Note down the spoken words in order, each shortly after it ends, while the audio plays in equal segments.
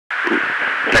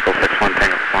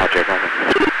check on me.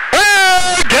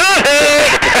 Oh, got it!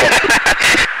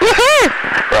 Woohoo!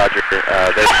 Roger.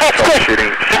 There's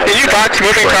troubleshooting. Did you box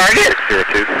moving target?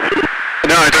 602.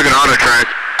 No, I took an auto track.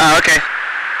 Oh, okay.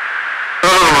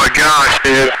 Oh my gosh,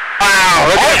 dude. Wow,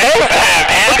 look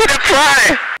at it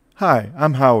fly! Hi,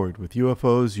 I'm Howard with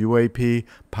UFOs UAP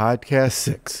Podcast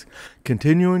 6,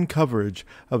 continuing coverage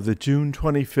of the June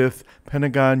 25th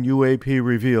Pentagon UAP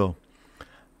reveal.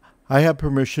 I have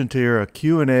permission to hear a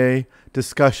Q&A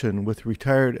discussion with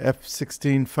retired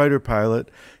F-16 fighter pilot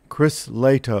Chris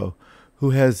Lehto,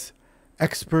 who has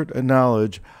expert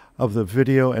knowledge of the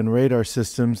video and radar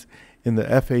systems in the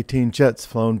F-18 jets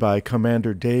flown by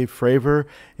Commander Dave Fravor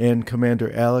and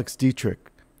Commander Alex Dietrich,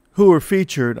 who were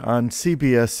featured on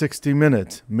CBS 60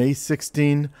 Minutes, May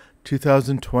 16,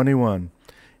 2021.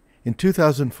 In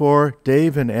 2004,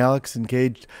 Dave and Alex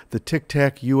engaged the Tic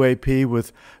Tac UAP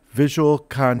with visual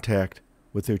contact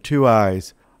with their two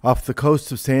eyes off the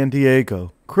coast of San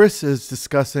Diego. Chris is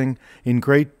discussing in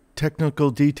great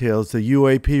technical details the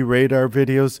UAP radar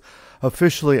videos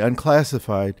officially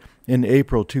unclassified in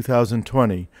April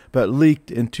 2020, but leaked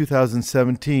in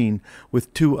 2017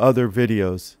 with two other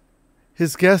videos.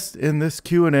 His guests in this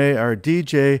Q&A are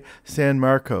DJ San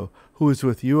Marco, who is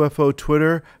with UFO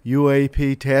Twitter,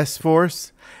 UAP Task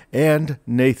Force, and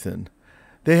Nathan.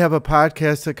 They have a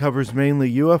podcast that covers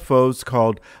mainly UFOs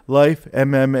called Life,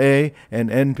 MMA, and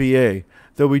NBA.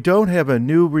 Though we don't have a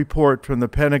new report from the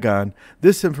Pentagon,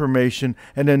 this information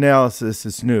and analysis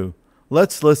is new.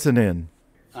 Let's listen in.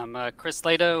 I'm Chris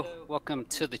Lehto. Welcome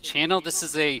to the channel. This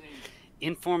is a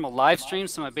informal live stream,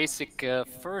 so my basic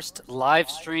first live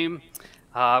stream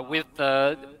with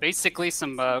basically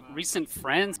some recent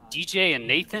friends, DJ and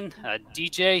Nathan.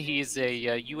 DJ, he's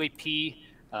a UAP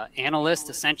analyst,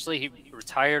 essentially. He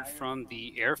retired from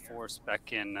the Air Force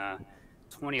back in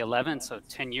 2011, so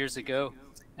 10 years ago,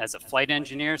 as a flight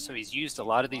engineer. So he's used a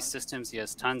lot of these systems. He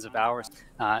has tons of hours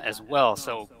as well.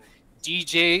 So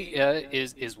DJ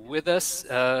is with us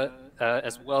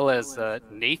as well as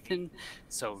Nathan.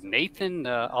 So Nathan,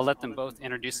 I'll let them both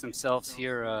introduce themselves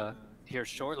here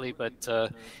shortly,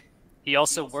 but he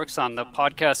also works on the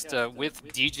podcast with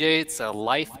DJ. It's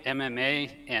Life,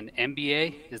 MMA, and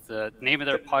NBA is the name of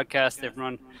their podcast. They've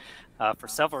run for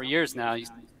several years now.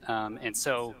 And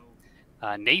so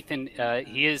Nathan,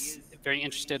 he is very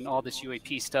interested in all this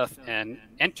UAP stuff and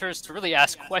enters to really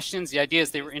ask questions. The idea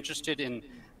is they were interested in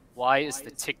why is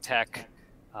the Tic Tac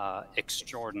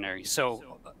extraordinary?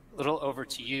 So a little over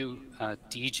to you,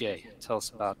 DJ. Tell us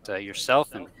about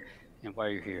yourself and why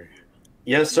you're here.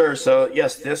 Yes, sir. So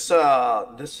yes, this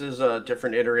is a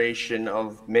different iteration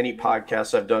of many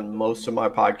podcasts I've done. Most of my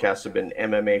podcasts have been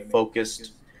MMA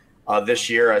focused.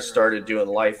 This year I started doing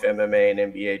Life, MMA,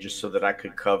 and NBA just so that I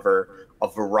could cover a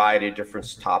variety of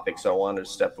different topics. I wanted to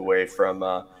step away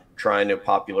from trying to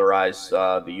popularize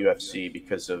the UFC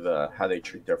because of how they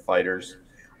treat their fighters.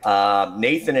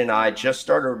 Nathan and I just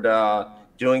started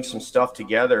doing some stuff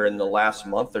together in the last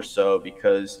month or so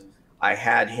because I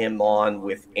had him on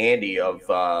with Andy of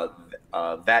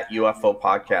that UFO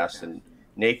podcast, and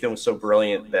Nathan was so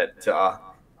brilliant that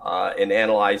in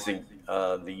analyzing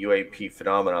the UAP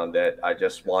phenomenon that I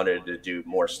just wanted to do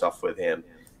more stuff with him.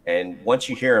 And once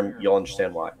you hear him, you'll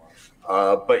understand why.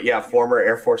 But yeah, former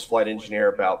Air Force flight engineer,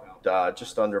 about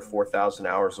just under 4,000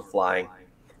 hours of flying.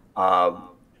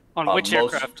 On which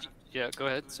aircraft? Yeah, go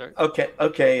ahead. Sorry.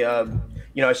 Okay.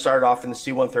 You know, I started off in the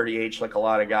C-130H like a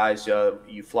lot of guys.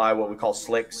 You fly what we call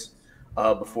slicks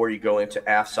before you go into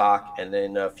AFSOC. And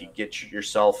then if you get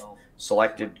yourself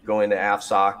selected to go into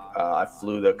AFSOC, I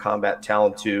flew the Combat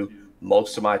Talon 2.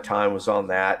 Most of my time was on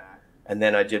that. And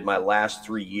then I did my last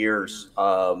 3 years.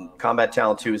 Combat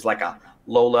Talon 2 is like a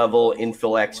low-level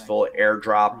infill, exfil,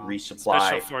 airdrop, resupply.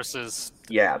 Special forces.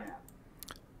 Yeah.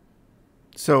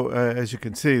 So as you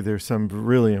can see, there's some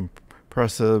really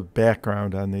impressive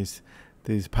background on these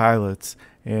pilots,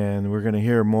 and we're going to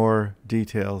hear more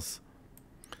details.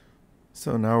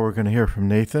 So now we're going to hear from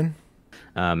Nathan.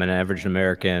 An average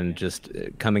American just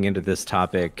coming into this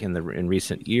topic in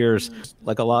recent years,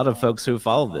 like a lot of folks who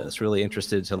follow this, really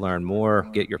interested to learn more,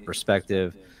 get your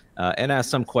perspective, and ask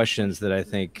some questions that I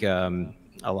think are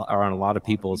on a lot of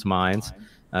people's minds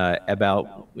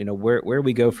about, you know, where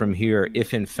we go from here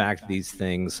if in fact these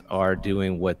things are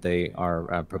doing what they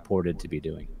are purported to be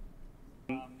doing.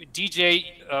 DJ,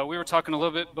 we were talking a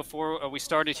little bit before we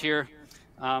started here,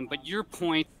 but your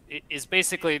point is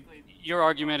basically, your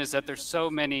argument is that there's so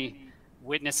many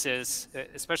witnesses,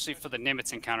 especially for the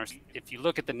Nimitz encounters. If you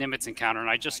look at the Nimitz encounter, and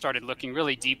I just started looking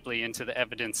really deeply into the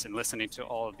evidence and listening to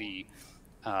all of the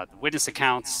witness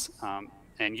accounts,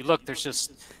 and you look, there's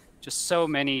just just so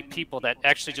many people that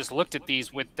actually just looked at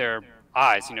these with their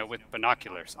eyes, with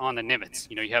binoculars on the Nimitz.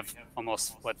 You have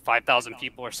almost 5,000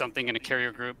 people or something in a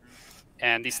carrier group,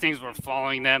 and these things were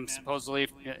following them supposedly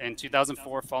in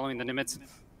 2004, following the Nimitz,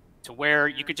 to where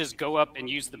you could just go up and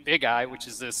use the big eye, which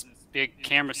is this big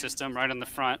camera system right on the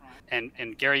front.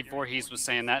 And Gary Voorhees was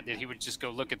saying that he would just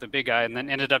go look at the big eye and then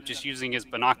ended up just using his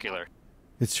binocular.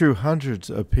 It's true, hundreds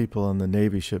of people on the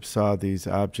Navy ship saw these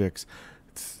objects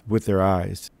with their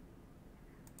eyes.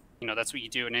 That's what you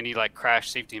do in any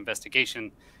crash safety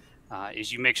investigation,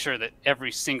 is you make sure that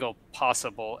every single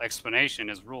possible explanation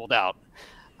is ruled out.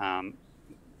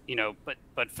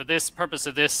 But for this purpose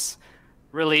of this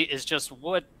really is just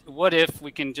what if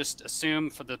we can just assume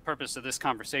for the purpose of this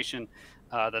conversation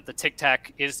that the Tic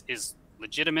Tac is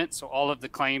legitimate, so all of the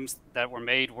claims that were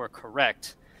made were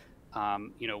correct.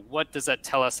 What does that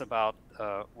tell us about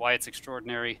why it's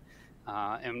extraordinary?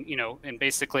 And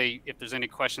basically, if there's any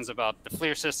questions about the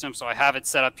FLIR system, so I have it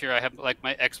set up here. I have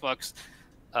my Xbox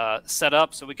set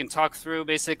up so we can talk through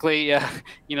basically,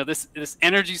 this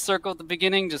energy circle at the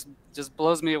beginning just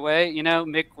blows me away.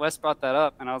 Mick West brought that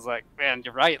up, and I was like, man,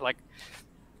 you're right.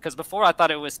 Because before I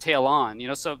thought it was tail on,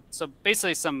 so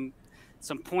basically some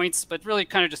points, but really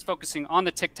kind of just focusing on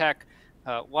the Tic Tac,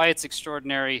 why it's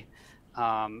extraordinary,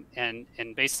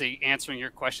 and basically answering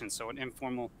your questions. So an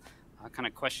informal kind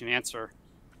of question answer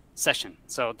session.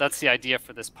 So that's the idea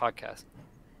for this podcast.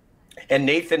 And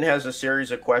Nathan has a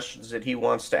series of questions that he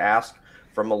wants to ask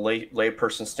from a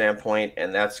layperson standpoint,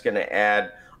 and that's going to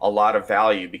add a lot of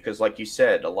value because, like you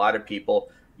said, a lot of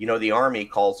people, the Army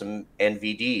calls them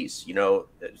NVDs,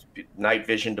 night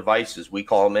vision devices. We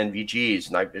call them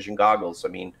NVGs, night vision goggles.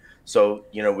 So,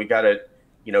 we got to,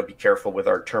 be careful with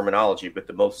our terminology. But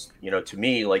the most, to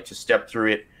me, to step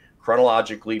through it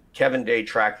chronologically, Kevin Day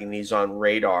tracking these on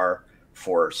radar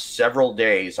for several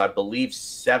days, I believe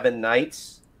 7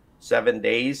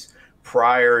 days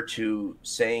prior to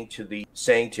saying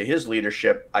to his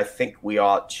leadership, I think we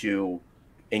ought to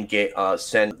engage,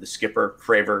 send the skipper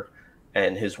Fravor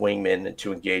and his wingmen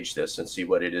to engage this and see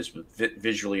what it is,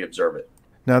 visually observe it.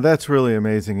 Now that's really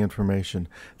amazing information.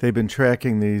 They've been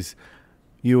tracking these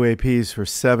UAPs for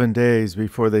 7 days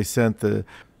before they sent the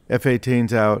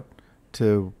F-18s out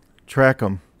to track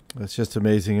them. That's just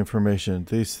amazing information.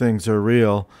 These things are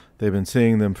real. They've been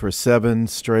seeing them for 7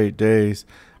 straight days.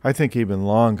 I think even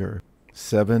longer.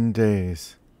 7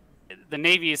 days. The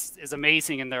Navy is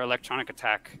amazing in their electronic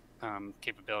attack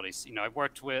capabilities.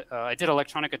 I did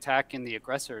electronic attack in the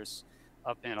aggressors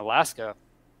up in Alaska,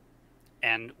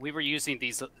 and we were using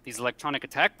these electronic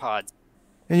attack pods.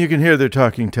 And you can hear they're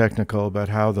talking technical about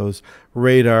how those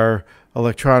radar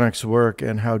electronics work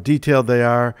and how detailed they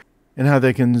are and how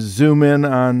they can zoom in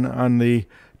on the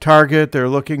target they're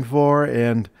looking for.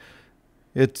 And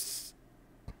it's,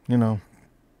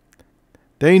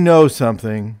 they know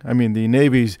something. The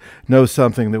Navy knows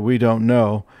something that we don't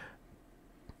know.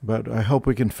 But I hope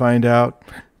we can find out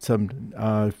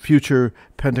some future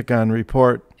Pentagon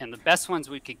report. And the best ones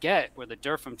we could get were the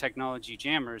Durham technology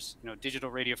jammers,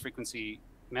 digital radio frequency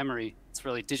memory. It's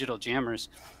really digital jammers.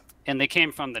 And they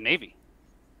came from the Navy.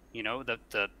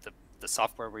 The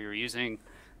software we were using,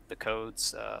 the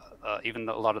codes, even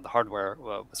a lot of the hardware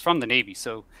was from the Navy.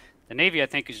 So the Navy, I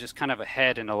think, is just kind of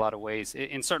ahead in a lot of ways.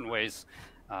 In certain ways,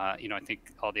 I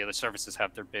think all the other services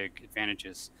have their big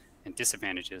advantages and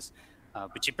disadvantages.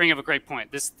 But you bring up a great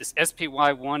point. This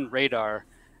SPY-1 radar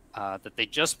that they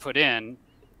just put in,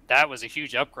 that was a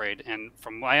huge upgrade. And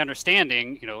from my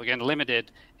understanding, again,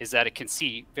 limited, is that it can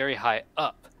see very high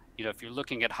up. If you're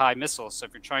looking at high missiles, so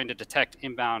if you're trying to detect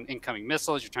inbound incoming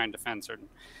missiles, you're trying to defend certain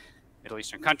Middle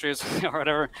Eastern countries or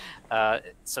whatever.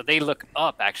 So they look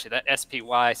up, actually. That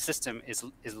SPY system is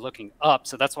looking up.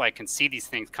 So that's why I can see these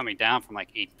things coming down from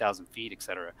 80,000 feet, et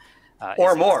cetera.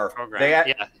 Or more.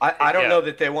 I don't know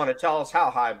that they want to tell us how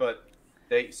high, but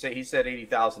he said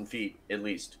 80,000 feet at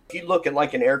least. If you look at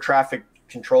an air traffic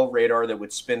control radar that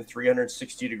would spin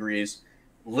 360 degrees,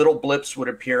 little blips would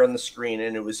appear on the screen,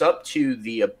 and it was up to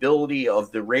the ability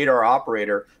of the radar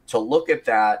operator to look at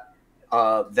that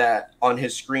on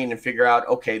his screen and figure out,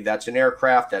 okay, that's an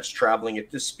aircraft that's traveling at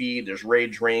this speed, there's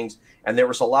range rings, and there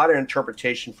was a lot of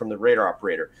interpretation from the radar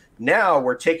operator. Now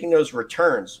we're taking those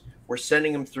returns, we're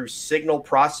sending them through signal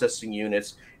processing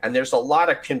units, and there's a lot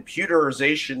of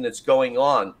computerization that's going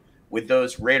on with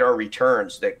those radar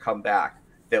returns that come back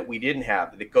that we didn't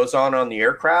have, that goes on the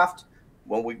aircraft.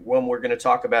 When we're going to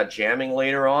talk about jamming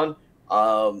later on,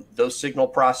 those signal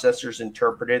processors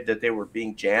interpreted that they were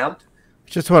being jammed.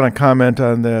 Just want to comment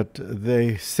on that.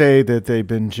 They say that they've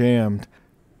been jammed.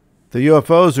 The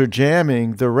UFOs are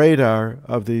jamming the radar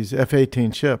of these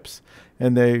F-18 ships,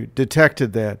 and they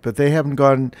detected that. But they haven't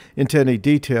gone into any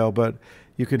detail. But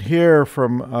you can hear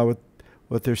from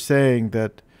what they're saying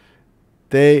that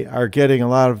they are getting a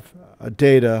lot of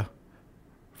data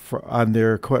on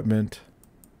their equipment.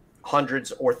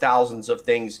 Hundreds or thousands of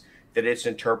things that it's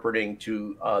interpreting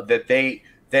to that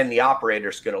then the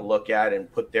operator's going to look at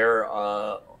and put their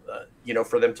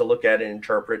for them to look at and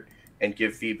interpret and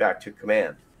give feedback to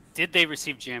command. Did they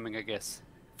receive jamming, I guess,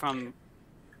 from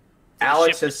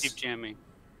Alex ship has received jamming?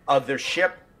 Of their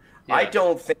ship? Yeah. I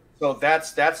don't think so.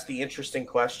 That's the interesting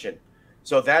question.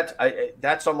 So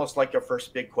that's almost like your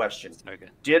first big question. Okay.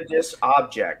 Did this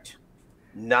object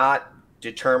not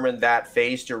determine that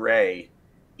phased array?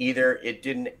 Either it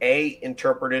didn't A,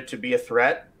 interpret it to be a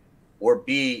threat, or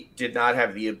B, did not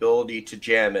have the ability to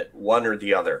jam it, one or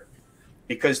the other.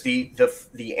 Because the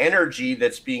energy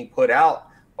that's being put out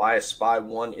by a Spy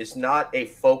 1 is not a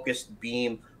focused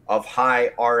beam of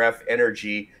high RF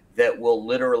energy that will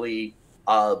literally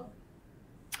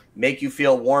make you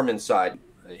feel warm inside.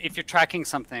 If you're tracking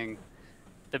something,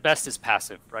 the best is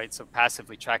passive, right? So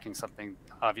passively tracking something,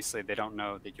 obviously they don't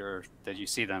know that you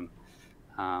see them.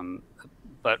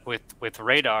 But with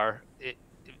radar,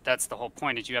 that's the whole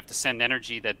point, is you have to send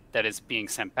energy that is being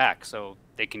sent back. So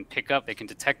they can they can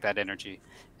detect that energy.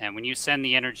 And when you send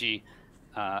the energy,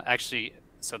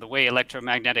 so the way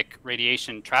electromagnetic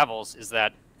radiation travels is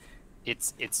that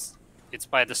it's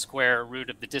by the square root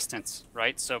of the distance,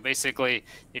 right? So basically,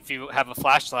 if you have a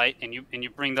flashlight and you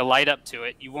bring the light up to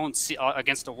it, you won't see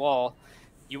against a wall,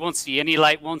 you won't see any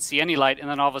light, and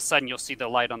then all of a sudden you'll see the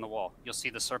light on the wall. You'll see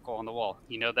the circle on the wall.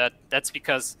 You know that's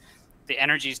because the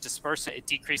energy is dispersed. It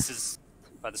decreases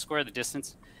by the square of the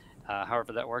distance,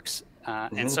 however that works.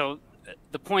 And so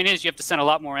the point is you have to send a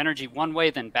lot more energy one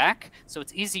way than back. So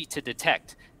it's easy to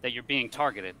detect that you're being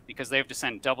targeted because they have to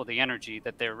send double the energy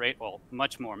that their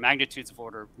much more, magnitudes of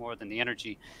order more than the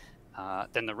energy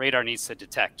than the radar needs to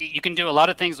detect. You can do a lot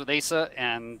of things with ASA,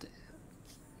 and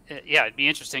yeah, it'd be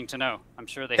interesting to know. I'm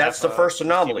sure that's the first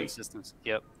anomaly. Systems.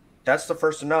 Yep. That's the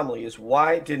first anomaly, is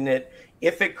why didn't it,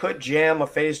 if it could jam a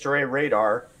phased array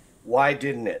radar, why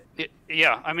didn't it?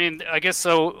 Yeah, I mean, I guess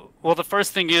so. Well, the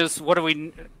first thing is, what do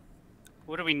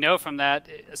we know from that?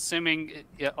 Assuming,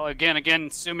 again,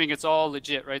 assuming it's all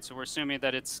legit, right? So we're assuming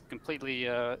that it's completely,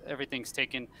 everything's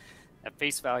taken at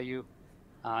face value.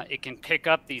 It can pick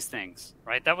up these things,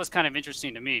 right? That was kind of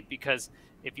interesting to me, because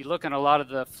if you look in a lot of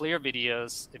the FLIR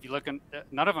videos, if you look in,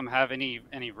 none of them have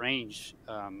any range,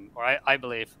 or I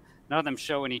believe none of them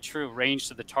show any true range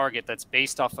to the target that's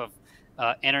based off of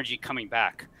energy coming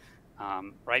back,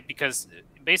 right? Because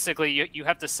basically you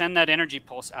have to send that energy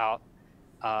pulse out,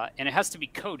 and it has to be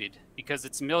coded because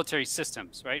it's military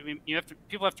systems, right? I mean,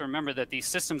 people have to remember that these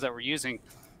systems that we're using,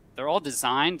 they're all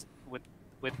designed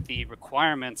with the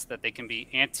requirements that they can be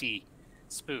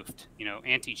anti-spoofed,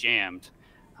 anti-jammed.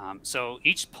 So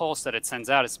each pulse that it sends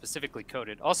out is specifically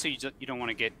coded. Also, you don't want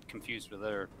to get confused with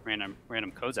other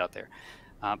random codes out there.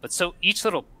 But so each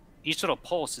little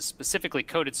pulse is specifically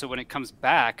coded, so when it comes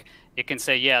back, it can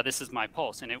say, yeah, this is my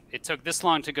pulse, and it took this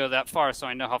long to go that far, so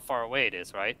I know how far away it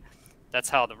is, right? That's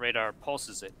how the radar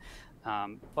pulses it.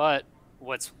 But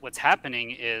what's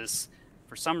happening is,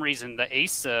 for some reason, the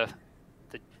ASA,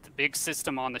 the big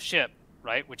system on the ship,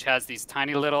 right, which has these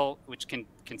tiny little, which can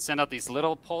send out these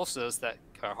little pulses that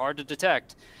are hard to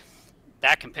detect,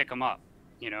 that can pick them up,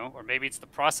 or maybe it's the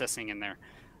processing in there.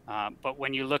 But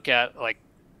when you look at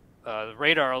the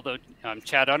radar, although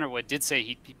Chad Underwood did say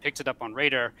he picked it up on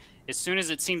radar, as soon as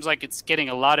it seems like it's getting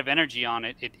a lot of energy on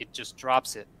it, it just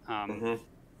drops it.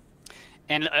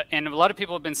 And a lot of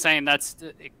people have been saying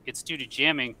it's due to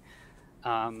jamming.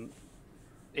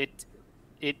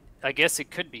 I guess it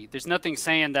could be. There's nothing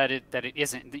saying that it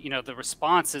isn't. The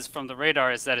response is from the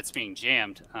radar is that it's being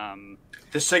jammed.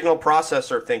 The signal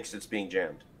processor thinks it's being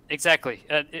jammed. Exactly.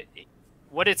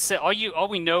 What it said, all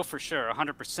we know for sure,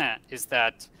 100%, is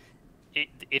that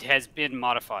it has been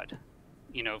modified.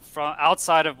 From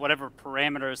outside of whatever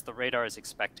parameters the radar is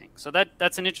expecting. So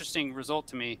that's an interesting result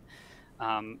to me.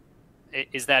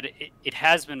 Is that it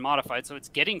has been modified, so it's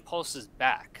getting pulses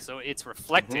back. So it's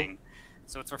reflecting.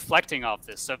 So it's reflecting off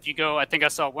this. So if you go, I think I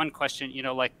saw one question,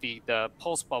 like the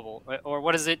pulse bubble, or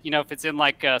what is it? If it's in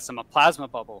a plasma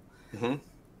bubble.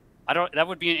 That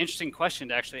would be an interesting question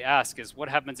to actually ask, is what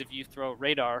happens if you throw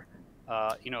radar,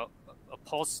 a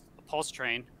pulse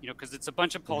train, because it's a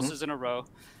bunch of pulses in a row.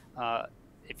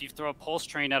 If you throw a pulse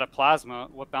train at a plasma,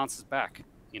 what bounces back?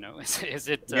 Is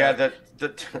it? Yeah,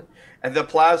 and the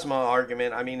plasma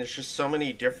argument. I mean, there's just so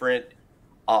many different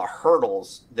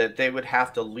hurdles that they would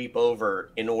have to leap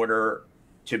over in order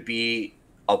to be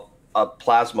a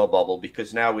plasma bubble,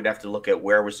 because now we'd have to look at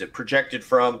where was it projected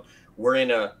from. We're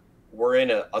in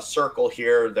a circle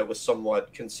here that was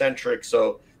somewhat concentric.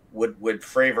 So would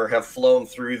Fravor have flown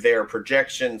through their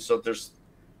projection? So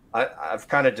I've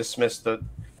kind of dismissed the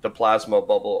plasma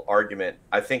bubble argument.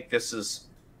 I think this is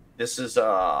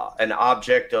an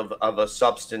object of a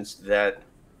substance that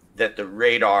the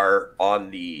radar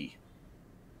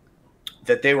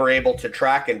that they were able to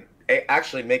track and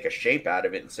actually make a shape out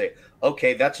of it and say,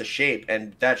 okay, that's a shape,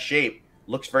 and that shape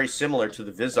looks very similar to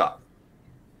the VISOP.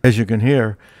 As you can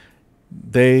hear,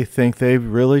 they think they've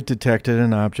really detected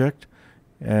an object,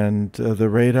 and the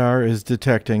radar is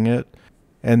detecting it,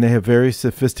 and they have very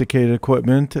sophisticated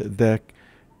equipment that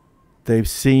they've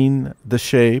seen the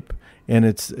shape, and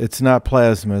it's not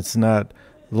plasma, it's not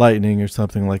lightning or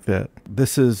something like that.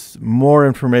 This is more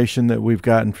information that we've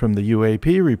gotten from the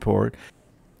UAP report.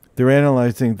 They're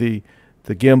analyzing the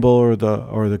gimbal or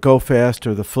the go fast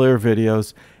or the FLIR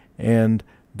videos, and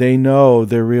they know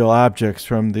they're real objects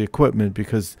from the equipment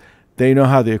because they know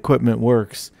how the equipment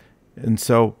works. And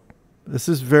so this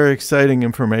is very exciting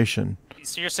information.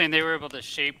 So you're saying they were able to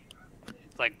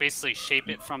basically shape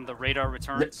it from the radar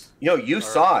returns? You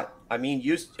saw it. I mean,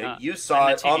 you saw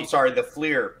it. Oh, I'm sorry, the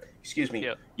FLIR. Excuse me.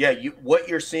 Yeah. What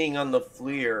you're seeing on the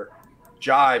FLIR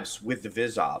jives with the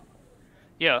VISOP.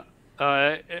 Yeah.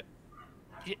 Yeah.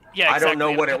 Exactly. I don't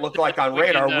know what it looked like on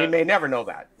radar. We may never know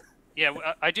that. Yeah,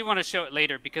 I do want to show it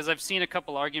later because I've seen a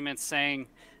couple arguments saying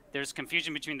there's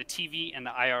confusion between the TV and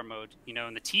the IR mode.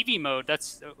 In the TV mode,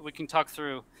 we can talk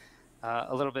through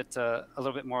a little bit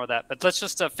more of that. But let's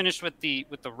just finish with the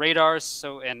radars.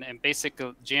 So and basic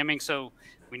jamming. So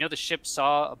we know the ship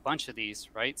saw a bunch of these,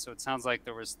 right? So it sounds like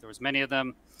there was many of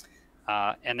them,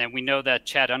 and then we know that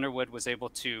Chad Underwood was able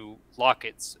to lock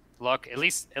at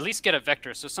least get a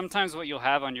vector. So sometimes what you'll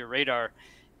have on your radar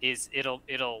is it'll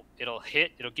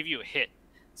give you a hit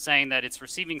saying that it's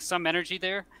receiving some energy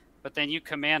there, but then you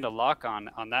command a lock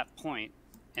on that point.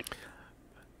 And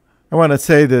I want to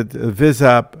say that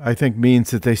VISOP, I think,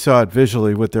 means that they saw it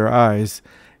visually with their eyes,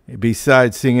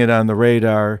 besides seeing it on the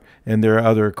radar and their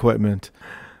other equipment.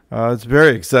 It's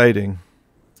very exciting.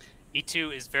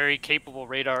 E2 is very capable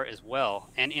radar as well,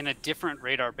 and in a different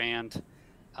radar band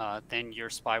than your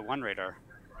Spy 1 radar.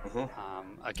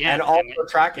 Mm-hmm. Again, and also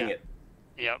tracking it.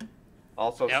 Yep.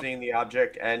 Also seeing the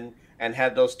object and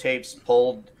had those tapes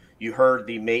pulled. You heard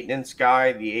the maintenance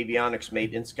guy, the avionics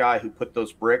maintenance guy who put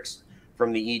those bricks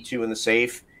from the E2 in the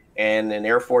safe, and an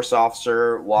Air Force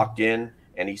officer walked in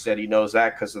and he said he knows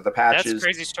that because of the patches. That's a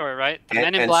crazy story, right? The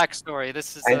Men in Black story.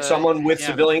 This is someone with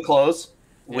civilian clothes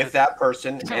with that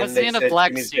person. Was he in a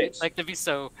black suit? Like, to be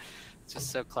so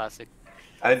classic.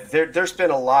 There's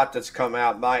been a lot that's come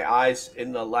out. My eyes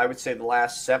I would say the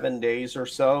last 7 days or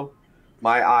so,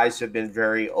 my eyes have been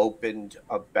very opened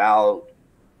about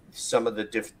some of the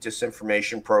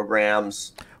disinformation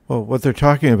programs. Well, what they're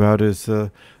talking about is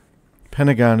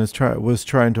Pentagon was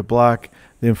trying to block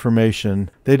the information.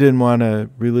 They didn't want to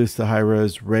release the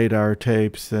high-res radar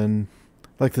tapes, and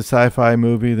like the sci-fi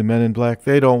movie, The Men in Black,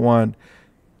 they don't want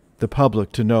the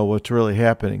public to know what's really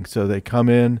happening. So they come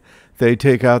in, they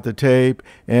take out the tape,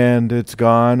 and it's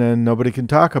gone, and nobody can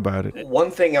talk about it.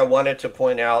 One thing I wanted to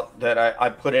point out that I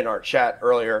put in our chat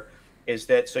earlier is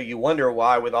that, so you wonder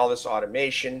why with all this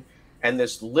automation and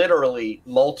this literally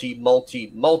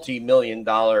multi-million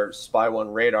dollar Spy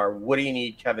 1 radar, what do you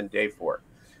need Kevin Day for?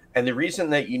 And the reason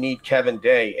that you need Kevin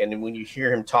Day, and when you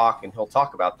hear him talk, and he'll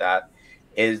talk about that,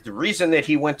 is the reason that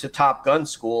he went to Top Gun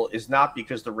school is not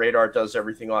because the radar does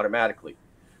everything automatically.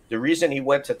 The reason he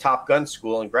went to Top Gun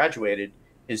school and graduated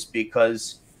is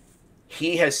because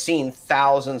he has seen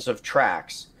thousands of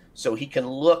tracks. So he can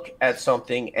look at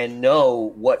something and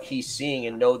know what he's seeing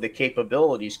and know the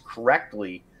capabilities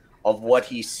correctly of what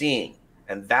he's seeing.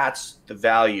 And that's the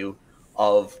value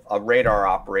of a radar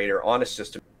operator on a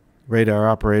system. Radar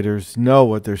operators know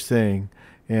what they're seeing,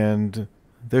 and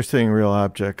they're seeing real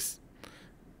objects.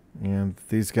 And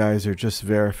these guys are just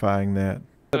verifying that.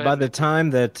 But by the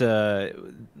time that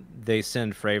they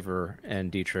send Fravor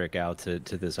and Dietrich out to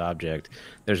this object,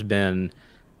 there's been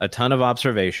a ton of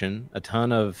observation, a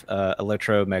ton of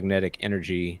electromagnetic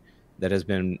energy that has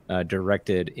been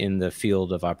directed in the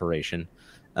field of operation.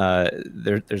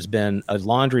 There's been a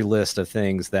laundry list of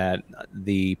things that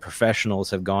the professionals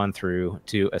have gone through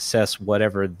to assess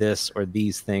whatever this or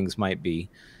these things might be.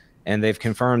 And they've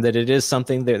confirmed that it is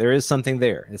something there. There is something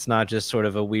there. It's not just sort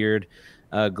of a weird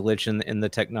glitch in the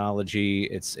technology.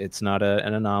 It's not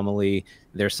an anomaly.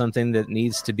 There's something that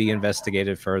needs to be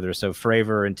investigated further. So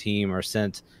Fravor and team are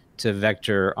sent to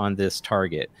vector on this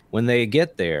target. When they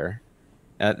get there,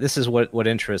 this is what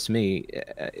interests me.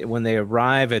 When they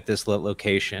arrive at this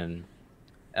location,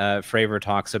 Fravor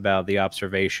talks about the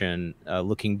observation,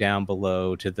 looking down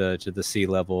below to the sea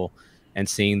level and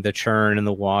seeing the churn in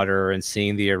the water and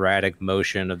seeing the erratic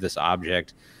motion of this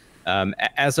object.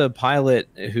 As a pilot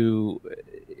who,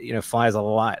 flies a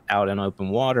lot out in open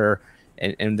water,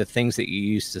 and the things that you're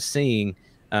used to seeing,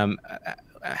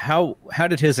 how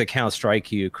did his account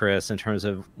strike you, Chris, in terms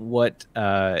of what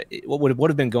would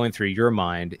have been going through your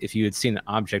mind if you had seen an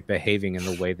object behaving in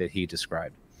the way that he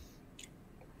described?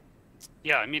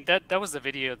 Yeah, I mean that was the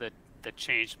video that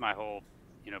changed my whole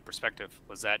perspective,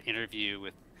 was that interview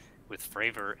with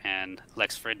Fravor and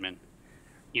Lex Fridman.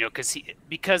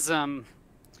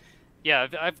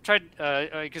 I've tried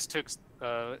I guess to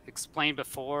explain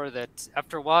before that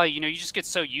after a while, you just get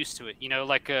so used to it.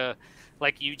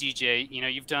 Like you, DJ,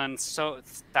 you've done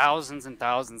thousands and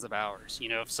thousands of hours.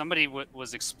 If somebody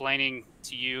was explaining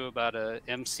to you about a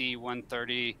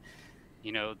MC-130,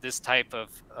 this type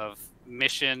of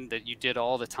mission that you did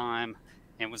all the time,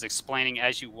 and was explaining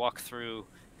as you walk through,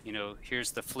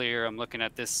 here's the FLIR, I'm looking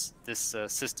at this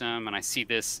system, and I see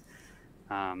this.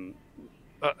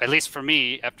 At least for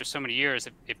me, after so many years,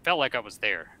 it felt like I was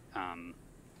there.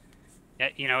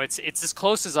 It's as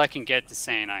close as I can get to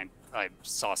saying I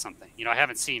saw something. I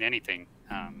haven't seen anything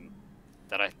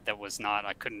that was not,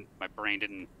 my brain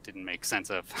didn't make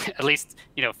sense of. At least,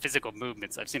 physical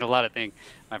movements. I've seen a lot of things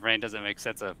my brain doesn't make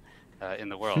sense of in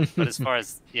the world. But as far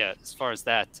as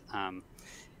that,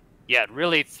 it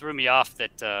really threw me off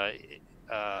that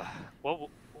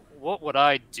what would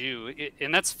I do?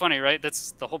 And that's funny, right?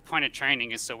 That's the whole point of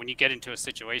training, is so when you get into a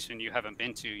situation you haven't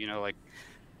been to, like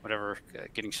whatever,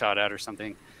 getting shot at or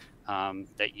something,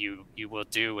 that you will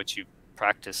do what you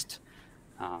practiced.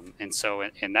 And so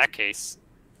in that case,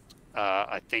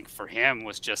 I think for him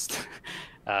was just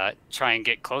try and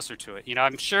get closer to it.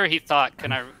 I'm sure he thought,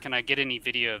 can I get any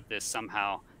video of this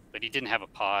somehow? But he didn't have a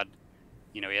pod.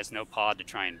 He has no pod to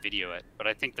try and video it. But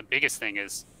I think the biggest thing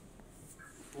is,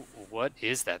 what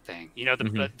is that thing? You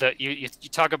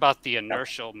talk about the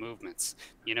inertial movements.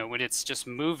 When it's just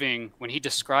moving, when he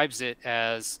describes it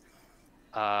as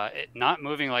not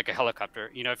moving like a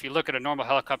helicopter. If you look at a normal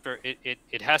helicopter,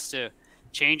 it has to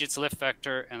change its lift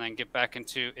vector and then get back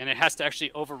into, and it has to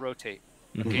actually over rotate.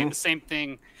 Okay, the same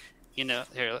thing. Here,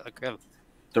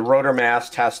 the rotor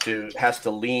mast has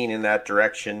to lean in that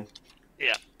direction.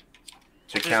 Yeah.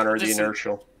 To counter the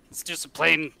inertial. It's just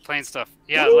plain stuff.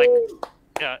 Yeah, like.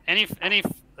 Yeah, any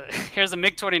here's a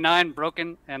MiG-29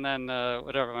 broken, and then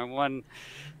whatever, my one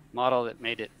model that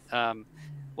made it.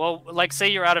 Well, like say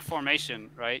you're out of formation,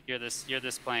 right? You're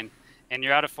this plane, and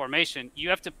you're out of formation. You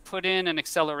have to put in an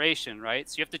acceleration, right?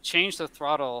 So you have to change the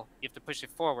throttle. You have to push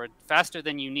it forward faster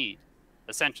than you need,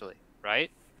 essentially, right?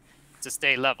 To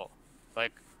stay level.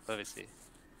 Like, let me see.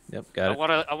 Yep, got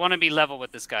it. I want to be level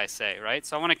with this guy, say, right?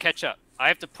 So I want to catch up. I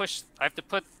have to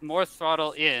put more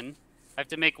throttle in. I have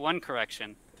to make one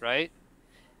correction, right?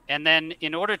 And then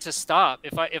in order to stop,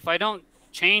 if I don't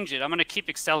change it, I'm going to keep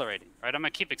accelerating, right? I'm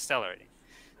going to keep accelerating.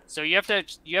 So you have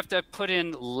to put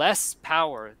in less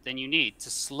power than you need to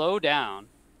slow down,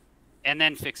 and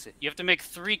then fix it. You have to make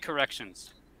 3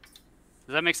 corrections.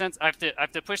 Does that make sense? I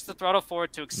have to push the throttle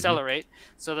forward to accelerate.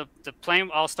 So the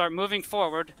plane, I'll start moving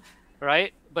forward,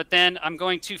 right? But then I'm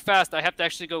going too fast. I have to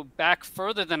actually go back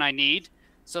further than I need,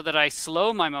 so that I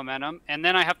slow my momentum, and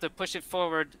then I have to push it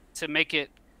forward to make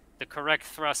it the correct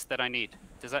thrust that I need.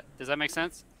 Does that make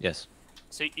sense? Yes.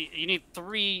 So you need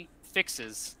 3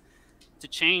 fixes to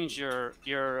change your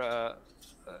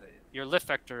lift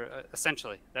vector,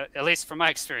 essentially. At least from my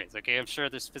experience. Okay, I'm sure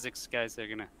there's physics guys that are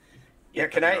gonna. Yeah,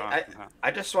 can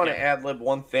I just want to ad lib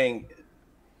one thing,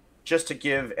 just to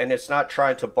give, and it's not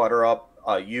trying to butter up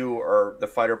you or the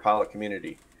fighter pilot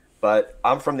community. But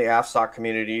I'm from the AFSOC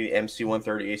community, the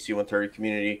MC-130, AC-130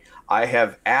 community. I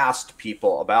have asked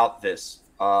people about this.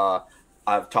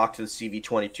 I've talked to the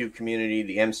CV-22 community,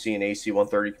 the MC and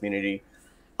AC-130 community.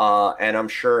 And I'm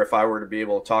sure if I were to be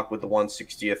able to talk with the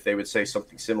 160th, they would say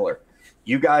something similar.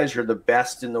 You guys are the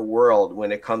best in the world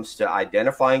when it comes to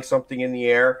identifying something in the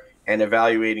air and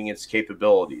evaluating its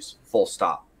capabilities, full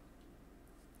stop.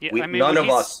 Yeah, none of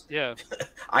us. Yeah.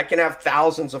 I can have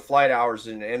thousands of flight hours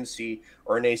in an MC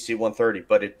or an AC-130,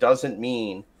 but it doesn't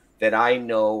mean that I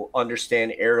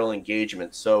understand aerial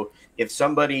engagement. So if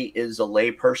somebody is a lay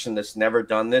person that's never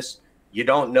done this, you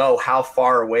don't know how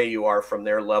far away you are from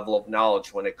their level of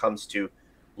knowledge when it comes to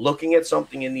looking at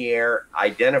something in the air,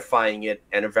 identifying it,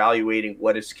 and evaluating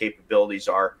what its capabilities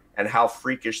are and how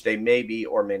freakish they may be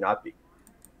or may not be.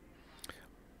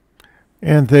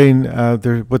 And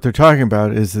what they're talking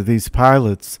about is that these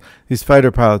pilots, these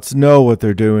fighter pilots, know what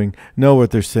they're doing, know what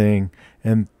they're seeing,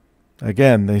 and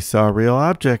again, they saw a real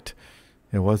object.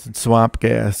 It wasn't swamp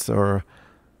gas or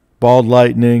bald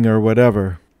lightning or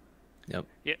whatever. Yep.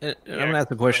 Yeah. I'm gonna ask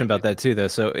a question about that too, though.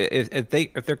 So if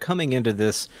they're coming into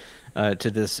this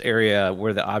to this area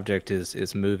where the object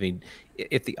is moving,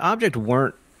 if the object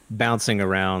weren't bouncing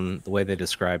around the way they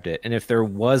described it, and if there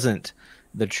wasn't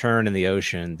the churn in the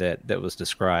ocean that was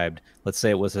described, let's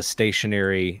say it was a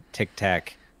stationary Tic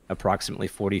Tac, approximately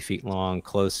 40 feet long,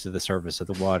 close to the surface of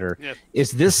the water. Yep.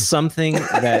 Is this something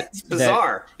that it's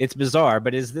bizarre? It's bizarre,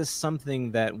 but is this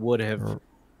something that would have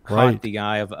caught the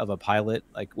eye of a pilot?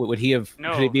 Like, would he have?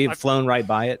 No, could he have flown right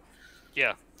by it?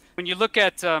 Yeah. When you look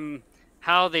at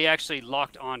how they actually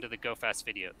locked onto the Go Fast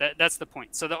video, that's the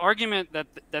point. So the argument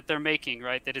that they're making,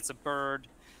 right, that it's a bird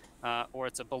or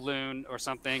it's a balloon or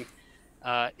something,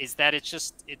 is that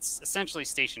it's essentially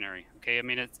stationary. Okay, I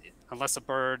mean, unless a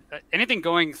bird, anything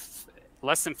going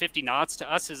less than 50 knots to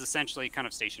us is essentially kind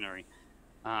of stationary.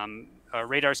 Our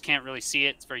radars can't really see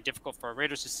it. It's very difficult for our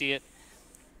radars to see it.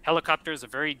 Helicopters are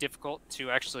very difficult to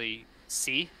actually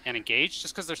see and engage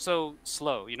just because they're so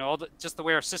slow. You know, just the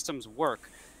way our systems work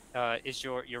is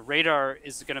your radar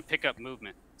is going to pick up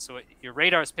movement. So your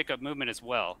radars pick up movement as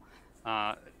well.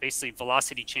 Basically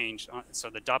velocity change, so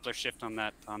the Doppler shift on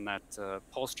that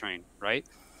pulse train, right?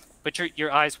 But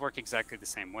your eyes work exactly the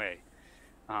same way,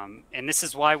 and this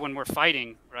is why when we're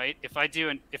fighting, right? If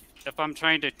I'm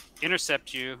trying to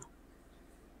intercept you,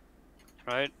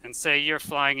 right, and say you're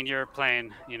flying in your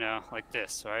plane, you know, like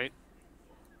this, right?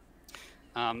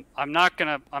 I'm not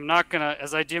gonna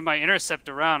as I do my intercept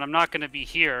around, I'm not gonna be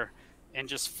here and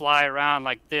just fly around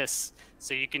like this,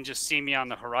 so you can just see me on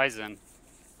the horizon.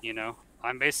 You know,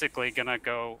 I'm basically gonna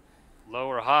go low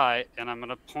or high, and I'm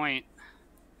gonna point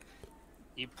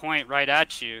right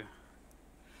at you.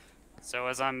 So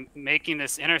as I'm making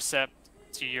this intercept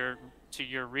to your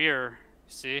rear,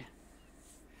 see,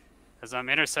 as I'm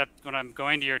when I'm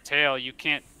going to your tail, you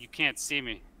can't see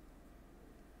me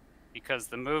because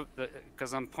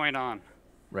because I'm point on.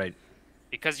 Right.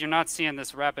 Because you're not seeing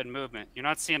this rapid movement. You're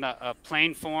not seeing a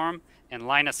plane form and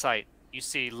line of sight. You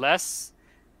see less.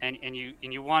 And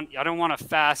you want, I don't want a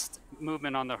fast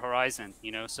movement on the horizon,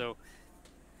 you know. So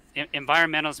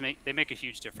environmentals make a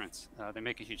huge difference. They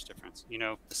make a huge difference. You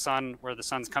know, the sun, where the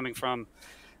sun's coming from,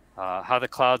 how the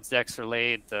clouds decks are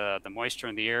laid, the moisture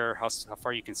in the air, how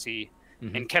far you can see.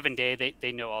 Mm-hmm. And Kevin Day,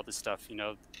 they know all this stuff. You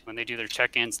know, when they do their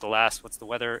check-ins, what's the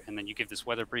weather, and then you give this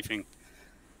weather briefing.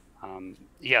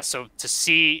 Yeah, so to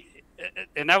see,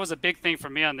 and that was a big thing for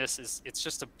me on this. Is it's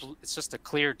just a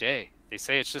clear day. They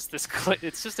say it's just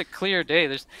a clear day.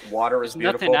 There's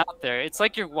nothing out there. It's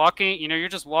like you're walking, you know, you're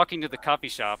just walking to the coffee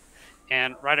shop,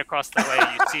 and right across the way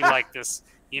you see like this,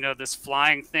 you know, this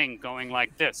flying thing going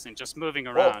like this and just moving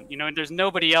around, you know, and there's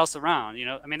nobody else around, you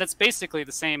know. I mean, that's basically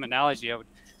the same analogy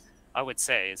I would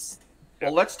say is.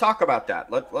 Well, let's talk about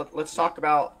that. Let's talk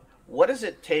about what does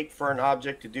it take for an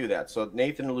object to do that. So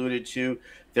Nathan alluded to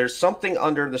there's something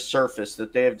under the surface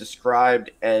that they have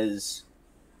described as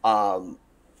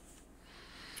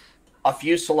a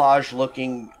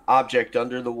fuselage-looking object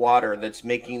under the water that's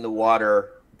making the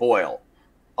water boil,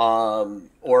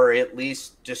 or at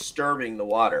least disturbing the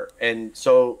water. And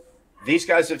so these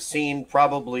guys have seen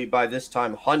probably by this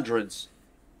time hundreds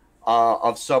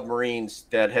of submarines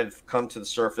that have come to the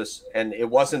surface, and it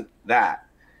wasn't that.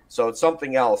 So it's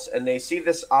something else. And they see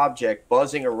this object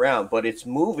buzzing around, but it's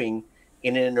moving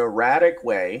in an erratic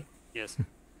way. Yes.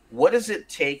 What does it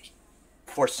take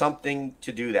for something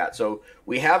to do that? So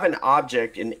we have an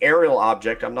object, an aerial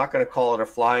object. I'm not going to call it a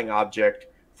flying object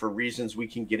for reasons we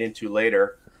can get into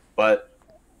later. But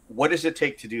what does it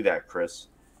take to do that, Chris?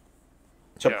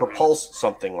 To propulse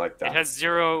something like that? It has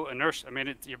zero inertia. I mean,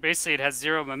 it has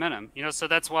zero momentum. You know, so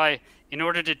that's why in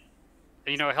order to,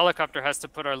 you know, a helicopter has to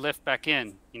put our lift back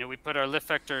in. You know, we put our lift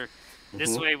vector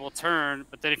this way, we'll turn.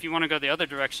 But then if you want to go the other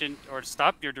direction or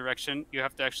stop your direction, you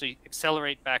have to actually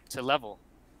accelerate back to level.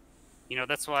 You know,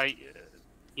 that's why,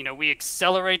 you know, we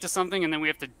accelerate to something and then we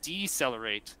have to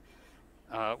decelerate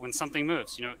when something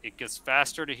moves. You know, it gets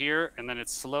faster to here and then it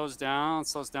slows down,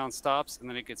 stops, and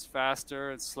then it gets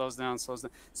faster, it slows down.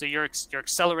 So your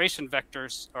acceleration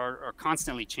vectors are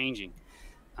constantly changing.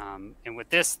 And with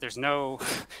this, there's no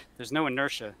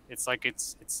inertia. It's like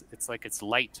it's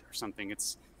light or something.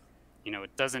 It's, you know,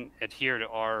 it doesn't adhere to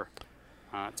our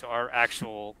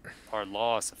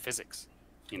laws of physics.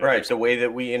 You know, right, the way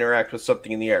that we interact with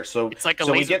something in the air. So it's like a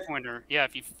laser pointer. Yeah,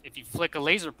 if you flick a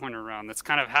laser pointer around, that's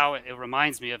kind of how it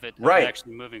reminds me of it. Right,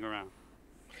 actually moving around.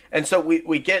 And so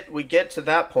we get to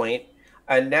that point,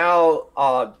 And now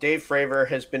Dave Fravor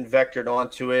has been vectored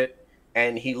onto it,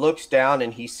 and he looks down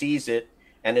and he sees it.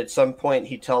 And at some point,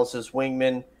 he tells his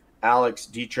wingman, Alex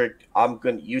Dietrich,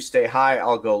 you stay high,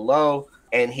 I'll go low.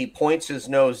 And he points his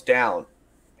nose down,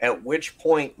 at which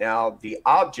point now the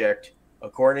object,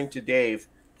 according to Dave,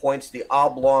 points the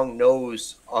oblong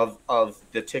nose of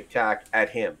the Tic Tac at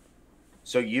him.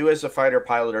 So you as a fighter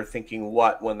pilot are thinking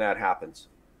what when that happens?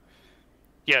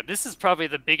 Yeah, this is probably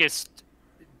the biggest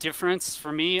difference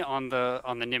for me on the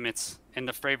Nimitz and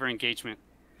the Fravor engagement,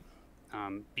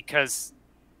 because,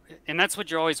 and that's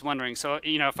what you're always wondering. So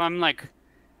if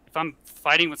I'm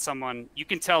fighting with someone, you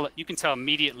can tell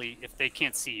immediately if they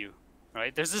can't see you,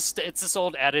 right? It's this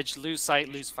old adage: lose sight,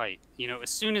 lose fight.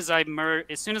 As soon as if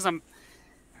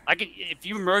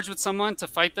you merge with someone to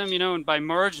fight them, and by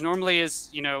merge normally is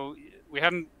you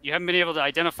haven't been able to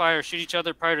identify or shoot each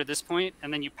other prior to this point,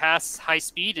 and then you pass high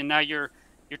speed, and now you're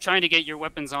trying to get your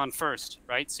weapons on first,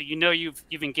 right? So you've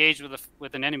engaged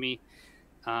with an enemy,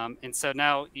 and so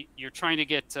now you're trying to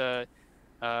get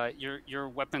your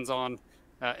weapons on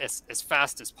as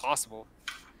fast as possible.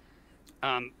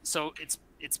 So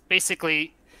it's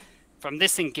basically from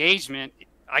this engagement,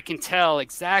 I can tell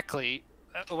exactly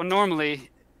what normally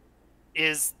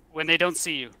is when they don't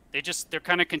see you. They're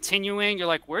kind of continuing. You're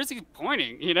like, where's he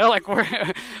pointing?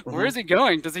 Where is he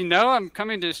going? Does he know I'm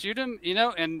coming to shoot him?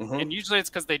 And usually it's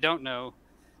because they don't know,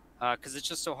 because it's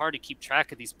just so hard to keep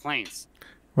track of these planes.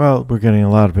 Well, we're getting a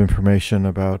lot of information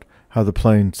about how the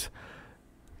planes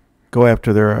go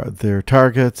after their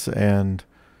targets, and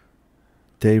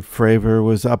Dave Fravor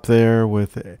was up there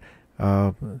with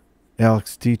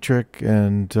Alex Dietrich,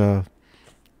 and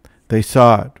they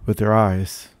saw it with their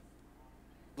eyes.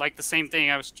 Like the same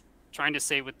thing I was trying to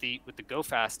say with the go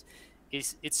fast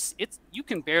is it's you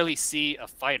can barely see a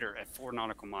fighter at 4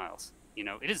 nautical miles.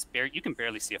 You can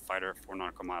barely see a fighter at 4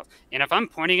 nautical miles. And if I'm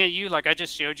pointing at you like I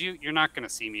just showed you, you're not going to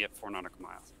see me at 4 nautical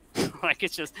miles. Like,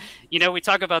 it's just, we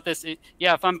talk about this.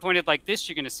 If I'm pointed like this,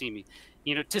 you're going to see me.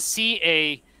 To see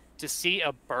a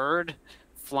bird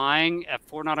flying at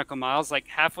 4 nautical miles, like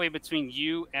halfway between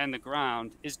you and the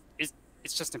ground, it's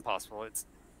just impossible. It's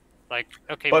like,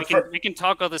 okay, we can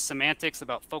talk all the semantics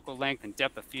about focal length and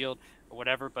depth of field or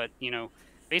whatever, but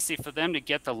basically for them to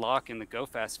get the lock in the go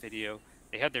fast video,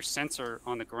 they had their sensor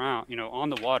on the ground, on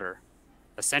the water,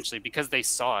 essentially, because they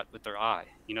saw it with their eye.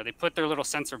 They put their little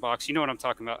sensor box, you know what I'm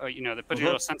talking about, they put your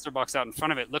little sensor box out in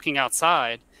front of it, looking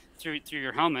outside through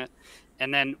your helmet,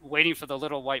 and then waiting for the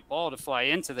little white ball to fly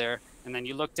into there, and then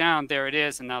you look down, there it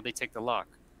is, and now they take the lock.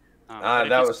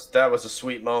 That was a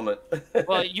sweet moment.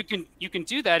 Well, you can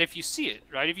do that if you see it,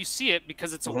 right? If you see it,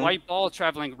 because it's a white ball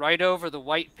traveling right over the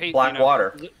white black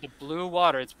water, the blue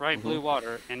water. It's bright blue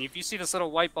water, and if you see this little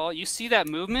white ball, you see that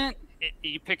movement,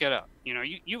 you pick it up.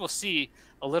 You will see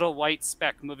a little white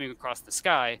speck moving across the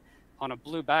sky on a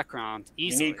blue background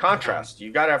easily. You need contrast.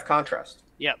 You got to have contrast.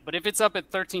 Yeah, but if it's up at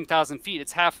 13,000 feet,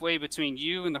 it's halfway between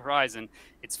you and the horizon.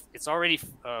 It's already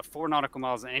 4 nautical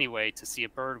miles anyway to see a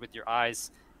bird with your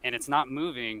eyes. And it's not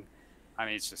moving. I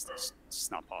mean, it's just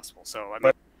not possible. So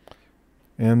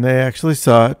and they actually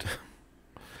saw it.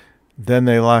 Then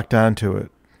they locked onto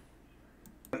it.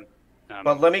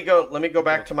 But let me go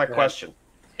back to my question.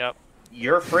 Yep.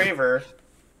 You're Fravor.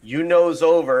 You nose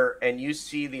over and you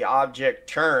see the object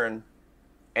turn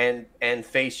and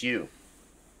face you.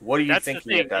 What are you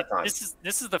thinking at that time?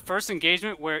 This is the first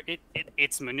engagement where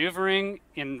it's maneuvering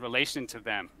in relation to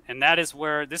them, and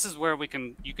this is where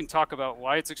you can talk about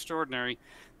why it's extraordinary.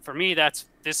 For me,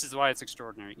 this is why it's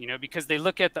extraordinary. Because they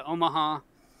look at the Omaha,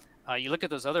 you look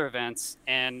at those other events,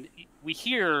 and we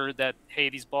hear that, hey,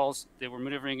 these balls, they were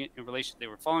maneuvering in relation, they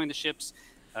were following the ships,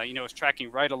 it's tracking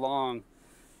right along.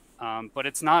 But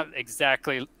it's not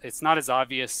as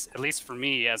obvious, at least for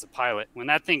me as a pilot, when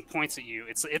that thing points at you.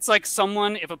 It's like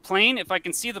someone, if I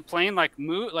can see the plane like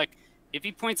move, like if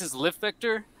he points his lift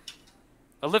vector,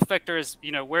 a lift vector is,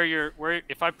 where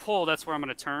if I pull, that's where I'm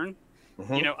going to turn.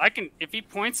 If he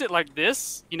points it like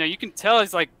this, you can tell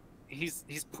he's like, he's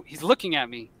looking at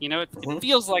me, it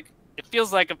feels like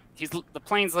the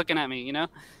plane's looking at me,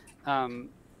 and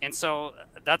so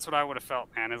that's what I would have felt,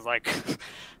 man, is like,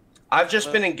 I've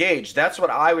just been engaged. That's what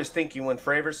I was thinking when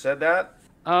Fravor said that.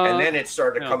 And then it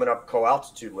started coming up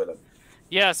co-altitude with him.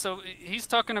 Yeah, so he's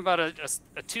talking about a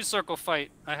 2-circle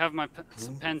fight. I have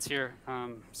some pens here.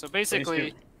 So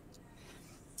basically,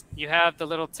 you have the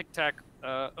little Tic Tac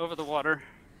over the water.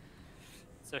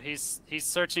 So he's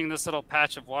searching this little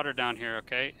patch of water down here,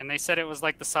 okay? And they said it was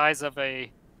like the size of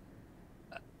a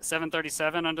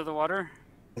 737 under the water.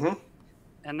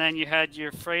 And then you had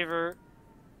your Fravor.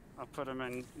 I'll put him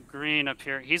in green up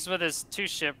here. He's with his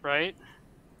 2-ship, right?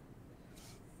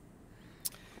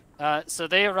 So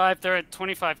they arrived there at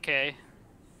 25K.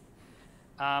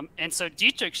 And so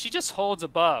Dietrich, she just holds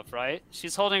above, right?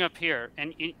 She's holding up here.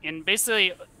 And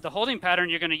basically the holding pattern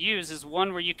you're going to use is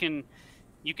one where you can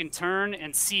turn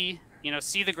and see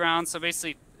the ground. So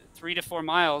basically 3 to 4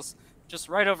 miles just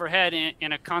right overhead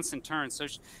in a constant turn. So,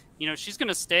 she's going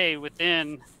to stay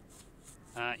within,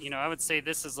 I would say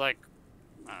this is like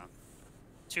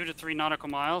 2 to 3 nautical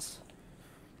miles.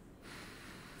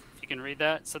 If you can read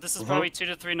that. So this is probably 2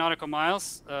 to 3 nautical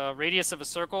miles, radius of a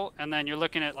circle, and then you're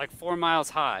looking at like 4 miles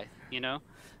high,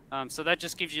 So that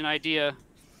just gives you an idea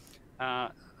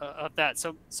of that.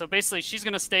 So basically she's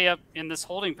going to stay up in this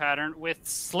holding pattern with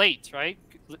Slate, right?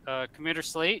 Commander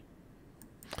Slate.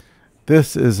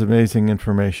 This is amazing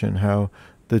information, how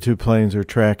the two planes are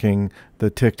tracking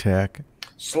the Tic Tac.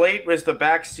 Slate was the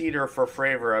backseater for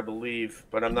Fravor, I believe,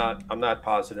 but I'm not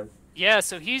positive. Yeah,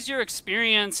 so he's your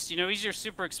experienced, he's your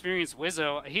super experienced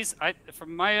Wizzo.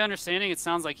 From my understanding, it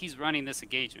sounds like he's running this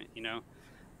engagement,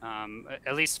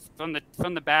 at least from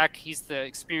the back, he's the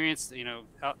experienced,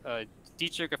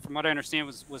 Dietrich, from what I understand,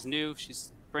 was new.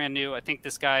 She's brand new. I think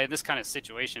this kind of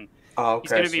situation,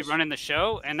 he's going to be running the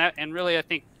show, and really, I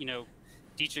think,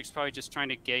 Dietrich's probably just trying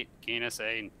to gain SA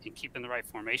and keep in the right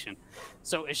formation.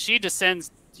 So as she descends,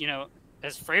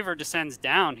 as Fravor descends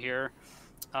down here,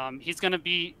 he's going to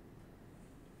be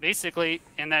basically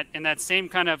in that same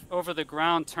kind of over the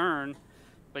ground turn,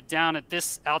 but down at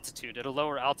this altitude, at a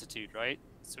lower altitude, right?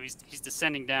 So he's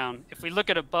descending down. If we look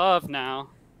at above now,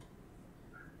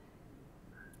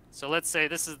 so let's say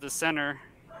this is the center.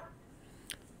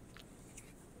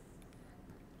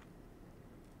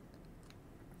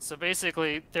 So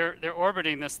basically, they're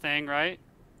orbiting this thing, right?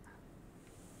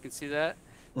 You can see that.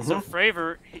 So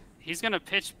Fravor, he's going to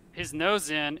pitch his nose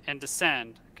in and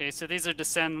descend. Okay, so these are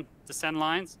descend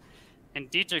lines, and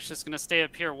Dietrich's just going to stay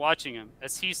up here watching him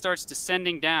as he starts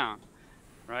descending down,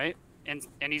 right? And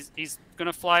he's going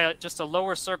to fly just a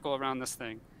lower circle around this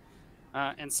thing.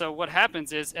 And so what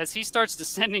happens is, as he starts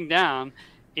descending down,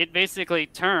 it basically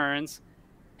turns,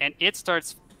 and it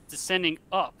starts descending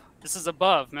up. This is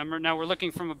above. Remember, now we're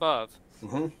looking from above.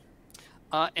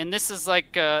 And this is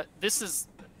like this is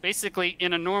basically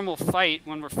in a normal fight.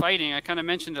 When we're fighting, I kind of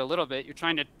mentioned it a little bit. You're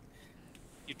trying to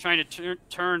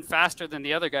turn faster than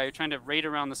the other guy. You're trying to raid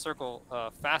around the circle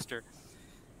faster.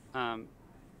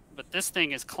 But this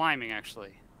thing is climbing,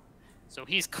 actually. So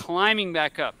he's climbing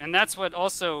back up, and that's what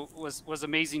also was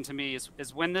amazing to me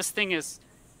is when this thing is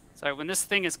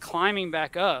climbing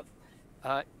back up.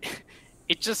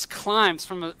 It just climbs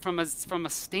from a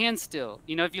standstill.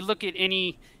 If you look at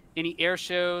any air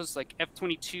shows like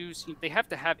F-22s, they have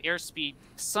to have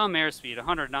some airspeed,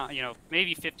 100 knots,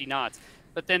 maybe 50 knots.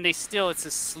 But then it's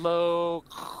a slow,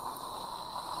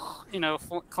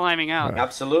 climbing out.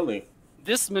 Absolutely.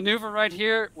 This maneuver right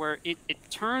here, where it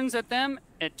turns at them,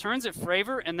 it turns at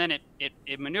Fravor, and then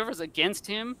it maneuvers against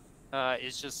him,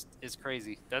 is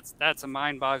crazy. That's a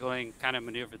mind-boggling kind of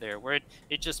maneuver there, where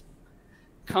it just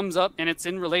comes up and it's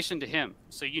in relation to him.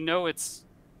 So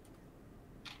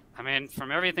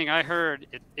from everything I heard,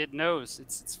 it knows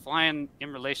it's flying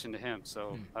in relation to him.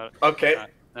 So okay,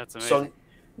 that's amazing. So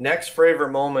next Fravor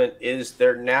moment is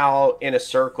they're now in a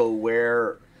circle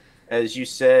where, as you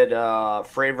said,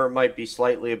 Fravor might be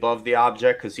slightly above the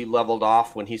object because he leveled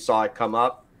off when he saw it come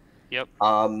up. Yep.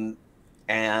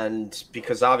 And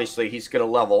because obviously he's going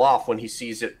to level off when he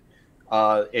sees it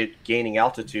gaining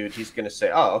altitude, he's going to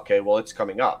say, oh, okay, well, it's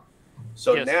coming up.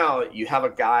 So Yes. Now you have a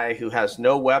guy who has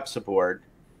no weapons aboard,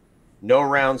 no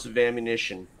rounds of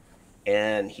ammunition,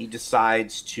 and he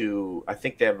decides to, I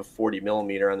think they have a 40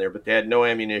 millimeter on there, but they had no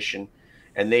ammunition,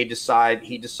 and he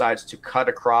decides to cut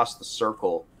across the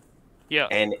circle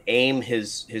and aim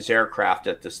his aircraft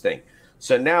at this thing.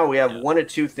 So now we have one of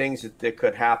two things that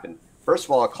could happen. First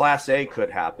of all, a Class A could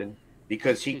happen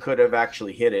because he could have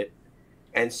actually hit it.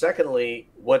 And secondly,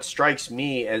 what strikes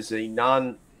me as a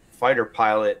non-fighter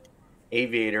pilot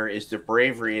aviator is the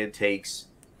bravery it takes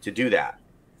to do that.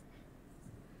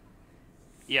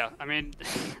 Yeah,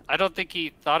 I don't think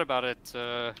he thought about it.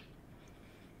 Let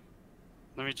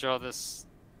me draw this.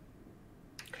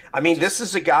 This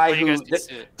is a guy who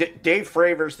Dave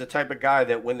Fravor's the type of guy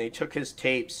that when they took his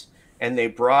tapes and they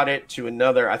brought it to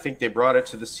I think they brought it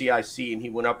to the CIC, and he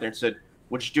went up there and said,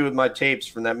 "What'd you do with my tapes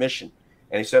from that mission?"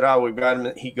 And he said, "Oh, we got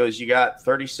him." He goes, "You got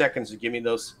 30 seconds to give me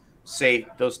those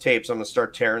tapes. I'm gonna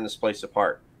start tearing this place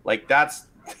apart." Like that's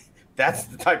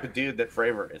the type of dude that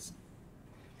Fravor is.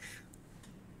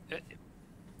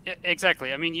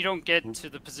 Exactly. You don't get to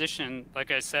the position,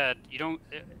 like I said, you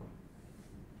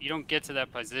don't get to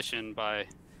that position by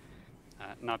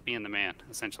not being the man,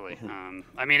 essentially.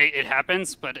 I mean, it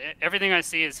happens, but everything I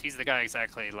see is he's the guy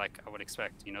exactly like I would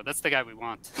expect. You know, that's the guy we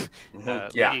want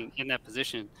leading in that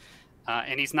position,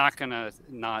 and he's not gonna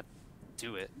not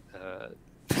do it.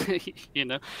 You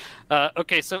know.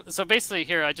 Okay, so basically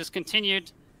here I just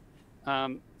continued.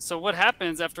 So what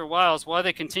happens after a while is while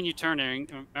they continue turning.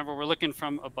 Remember, we're looking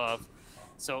from above.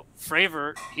 So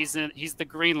Fravor, he's the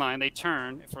green line. They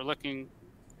turn if we're looking.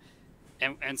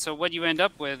 And so what you end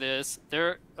up with is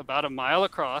they're about a mile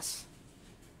across,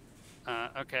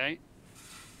 okay,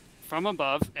 from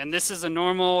above. And this is a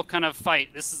normal kind of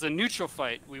fight. This is a neutral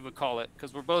fight, we would call it,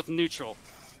 because we're both neutral.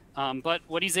 But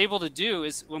what he's able to do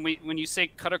is when you say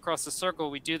cut across the circle,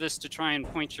 we do this to try and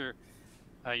point your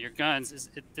guns.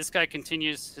 This guy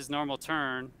continues his normal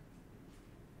turn.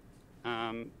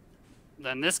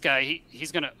 Then this guy,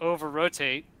 he's going to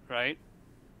over-rotate, right?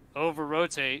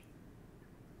 Over-rotate.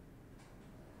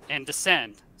 And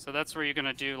descend. So that's where you're going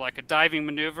to do like a diving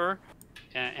maneuver,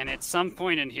 and at some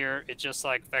point in here it just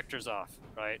like vectors off,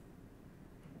 right?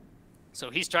 So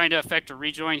he's trying to effect a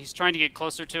rejoin. He's trying to get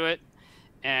closer to it,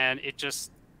 and it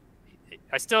just,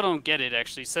 I still don't get it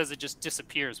actually. It says it just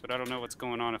disappears, but I don't know what's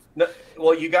going on. No,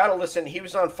 well, you got to listen. He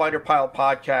was on Fighter Pilot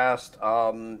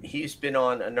Podcast. He's been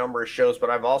on a number of shows, but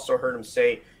I've also heard him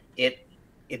say it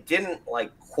didn't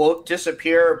like quote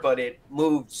disappear, but it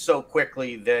moved so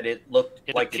quickly that it looked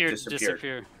like it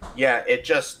disappeared. Yeah, it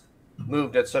just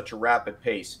moved at such a rapid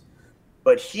pace.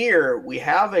 But here we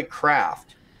have a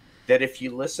craft that if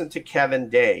you listen to Kevin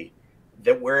Day,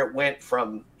 that where it went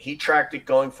from, he tracked it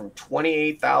going from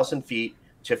 28,000 feet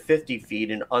to 50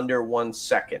 feet in under 1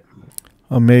 second.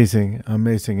 Amazing,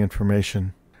 amazing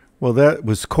information. Well, that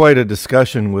was quite a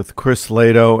discussion with Chris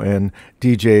Lehto and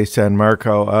DJ San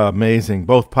Marco. Amazing.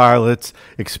 Both pilots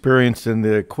experienced in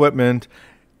the equipment,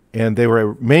 and they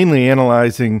were mainly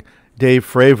analyzing Dave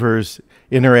Fravor's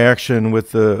interaction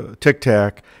with the Tic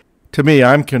Tac. To me,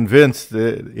 I'm convinced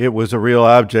that it was a real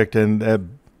object,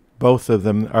 and both of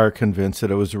them are convinced that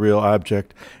it was a real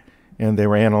object. And they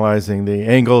were analyzing the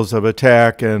angles of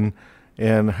attack and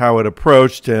how it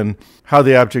approached and how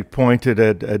the object pointed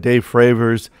at Dave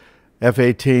Fravor's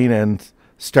F-18 and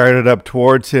started up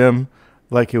towards him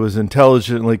like it was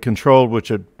intelligently controlled, which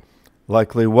it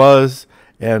likely was,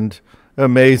 and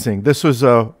amazing. This was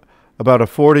about a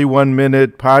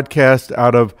 41-minute podcast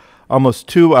out of almost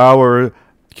 2-hour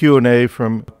Q&A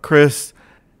from Chris,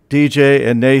 DJ,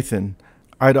 and Nathan.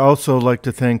 I'd also like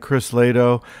to thank Chris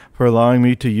Lehto for allowing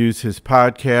me to use his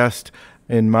podcast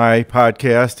in my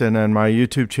podcast and on my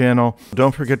YouTube channel.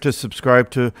 Don't forget to subscribe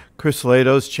to Chris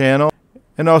Lehto's channel.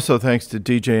 And also thanks to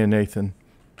DJ and Nathan.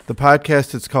 The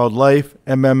podcast is called Life,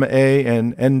 MMA,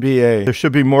 and NBA. There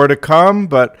should be more to come,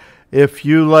 but if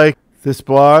you like this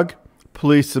blog,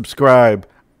 please subscribe.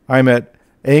 I'm at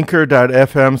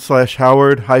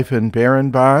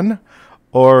anchor.fm/Howard-Barenbahn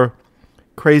or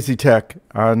Crazy Tech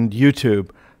on YouTube.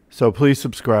 So please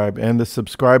subscribe. And the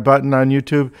subscribe button on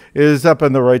YouTube is up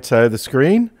on the right side of the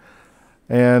screen.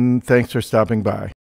 And thanks for stopping by.